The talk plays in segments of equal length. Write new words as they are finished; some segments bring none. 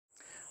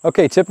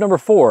Okay, tip number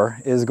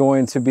 4 is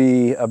going to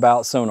be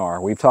about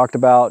sonar. We've talked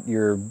about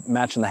your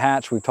matching the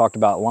hatch, we've talked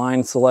about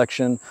line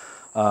selection,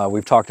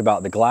 we've talked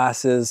about the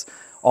glasses.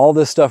 All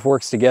this stuff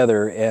works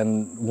together,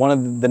 and one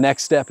of the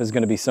next step is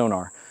going to be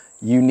sonar.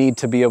 You need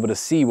to be able to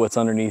see what's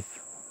underneath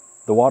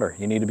the water.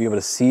 You need to be able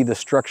to see the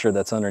structure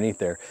that's underneath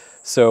there.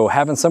 So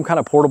having some kind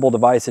of portable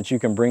device that you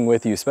can bring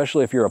with you,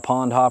 especially if you're a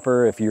pond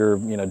hopper, if you're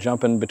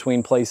jumping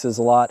between places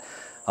a lot,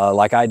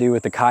 like I do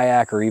with the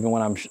kayak, or even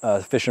when I'm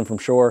fishing from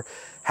shore,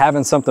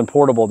 having something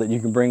portable that you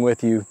can bring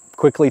with you,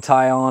 quickly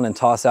tie on and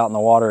toss out in the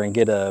water and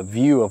get a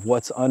view of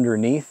what's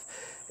underneath,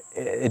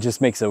 it just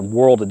makes a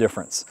world of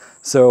difference.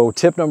 So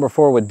tip number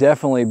 4 would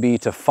definitely be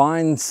to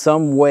find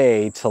some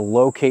way to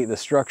locate the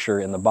structure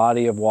in the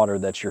body of water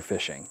that you're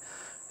fishing.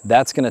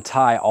 That's going to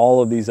tie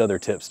all of these other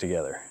tips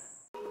together.